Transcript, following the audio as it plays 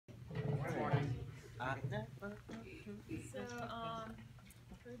So,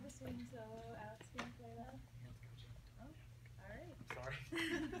 for the swing solo, Alex, can you play that? Oh, all right. Sorry.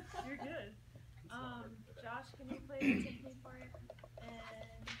 You're good. Josh, can you play the timpani part?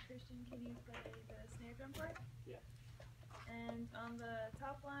 And Christian, can you play the snare drum part? Yeah. And on the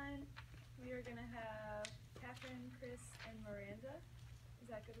top line, we are gonna have Catherine, Chris, and Miranda. Is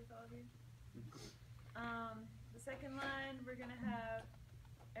that good with all of you? The second line, we're gonna have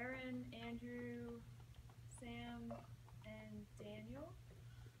Erin, Andrew, Sam, and Daniel.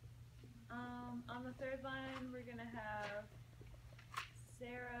 On the third line, we're gonna have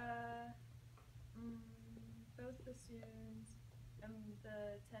Sarah, both bassoons, and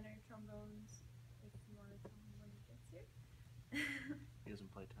the tenor trombones, if you want to tell me when he gets here. He doesn't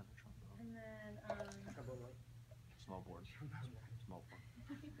play tenor trombone. And then, Small board. Small board.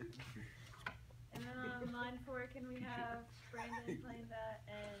 and then on line 4, can we have Brandon playing that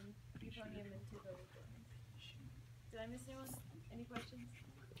and euphonium and tuba recordings? Did I miss anyone? Any questions?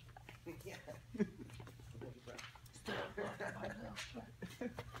 Yeah.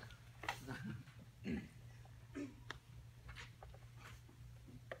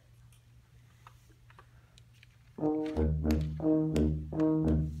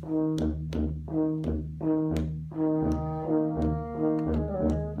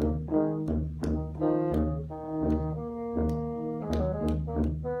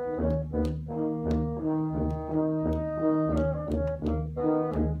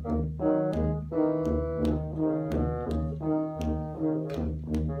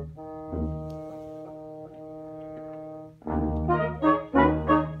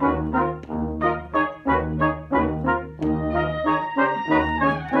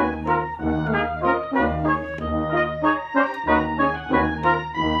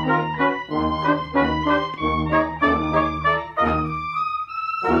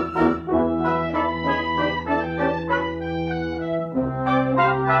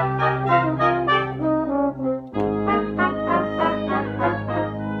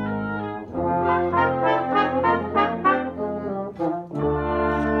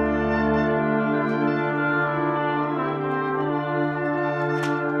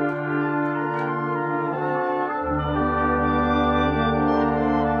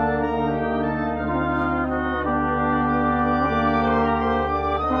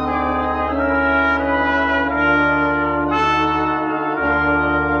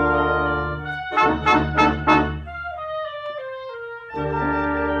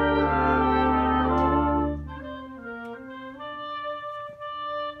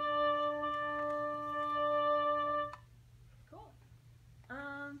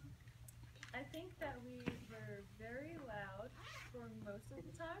 I think that we were very loud for most of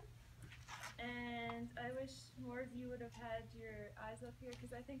the time, and I wish more of you would have had your eyes up here,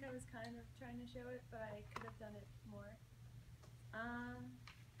 because I think I was kind of trying to show it, but I could have done it more.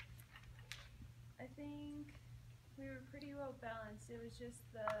 I think we were pretty well balanced. It was just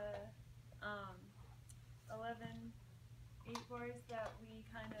the 11 8 bars that we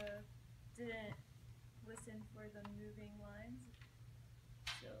kind of didn't listen for the moving lines.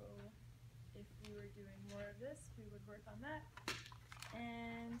 So if we were doing more of this, we would work on that.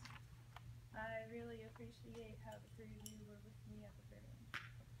 And I really appreciate how the 3 of you were with me at the very end.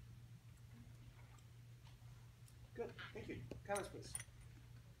 Good, thank you. Comments, please.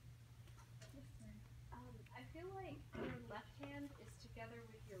 I feel like your left hand is together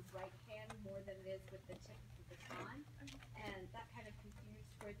with your right hand more than it is with the tip of the baton, and that kind of confused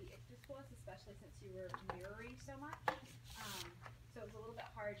where the ictus was, especially since you were mirroring so much. So it was a little bit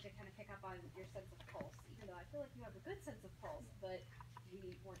hard to kind of pick up on your sense of pulse, even though I feel like you have a good sense of pulse, but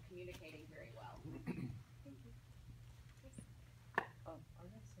we weren't communicating very well. Thank you. I'm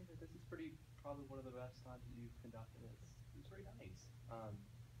going to say that this is probably one of the best times that you've conducted. It's very nice.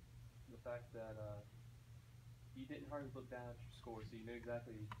 The fact that you didn't hardly look down at your score, so you knew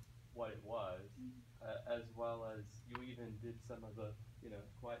exactly what it was, as well as you even did some of the,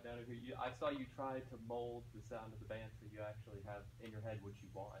 quiet down over here. I saw you try to mold the sound of the band so you actually have in your head what you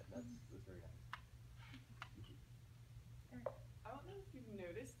want. That's very nice. I don't know if you've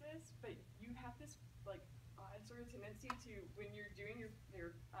noticed this, but you have this odd sort of tendency to, when you're doing your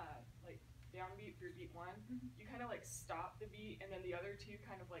downbeat for beat 1, you kind of stop the beat, and then the other 2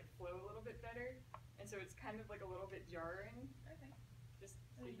 kind of flow a little bit better, and so it's kind of a little bit jarring. Okay. Just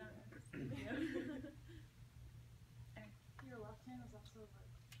I did not notice. Your left hand is also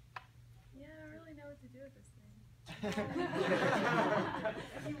yeah, I don't really know what to do with this thing.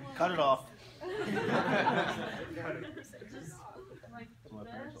 Cut it off. just like My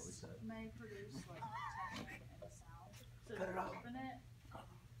parents always this said. may produce tension in the sound. So Cut it off. open it,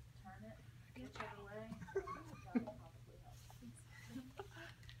 turn it whichever way,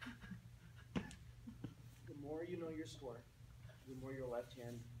 your score, the more your left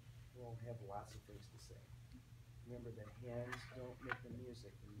hand will have lots of things to say. Remember, the hands don't make the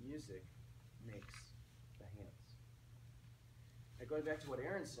music makes the hands. Now, going back to what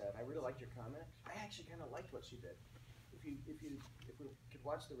Erin said, I really liked your comment. I actually kind of liked what she did. If we could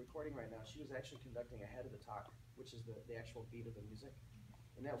watch the recording right now, she was actually conducting ahead of the talk, which is the actual beat of the music,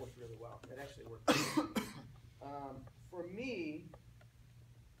 and that worked really well. That actually worked. For me,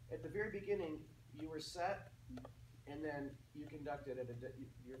 at the very beginning, you were set, and then you conducted at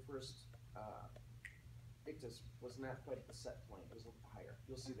your first ictus was not quite at the set plane. It was a little higher.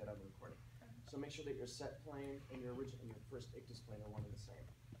 You'll see that on the recording. So make sure that your set plane and your first ictus plane are one and the same.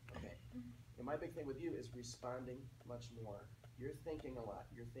 Okay. And my big thing with you is responding much more. You're thinking a lot.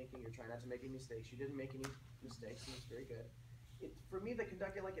 You're trying not to make any mistakes. You didn't make any mistakes, and it's very good. For me, the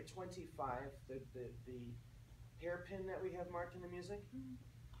conductor, like at 25, the hairpin that we have marked in the music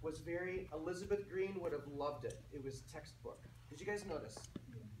was very, Elizabeth Green would have loved it. It was textbook. Did you guys notice?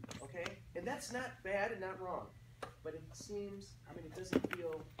 Okay? And that's not bad and not wrong. But it seems, it doesn't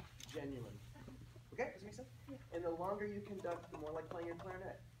feel genuine. Okay? Does that make sense? Yeah. And the longer you conduct, the more like playing your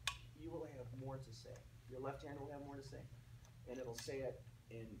clarinet, you will have more to say. Your left hand will have more to say. And it'll say it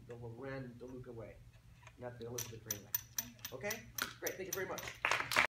in the Larynn DeLuca way, not the Elizabeth Green way. Okay? Great. Thank you very much.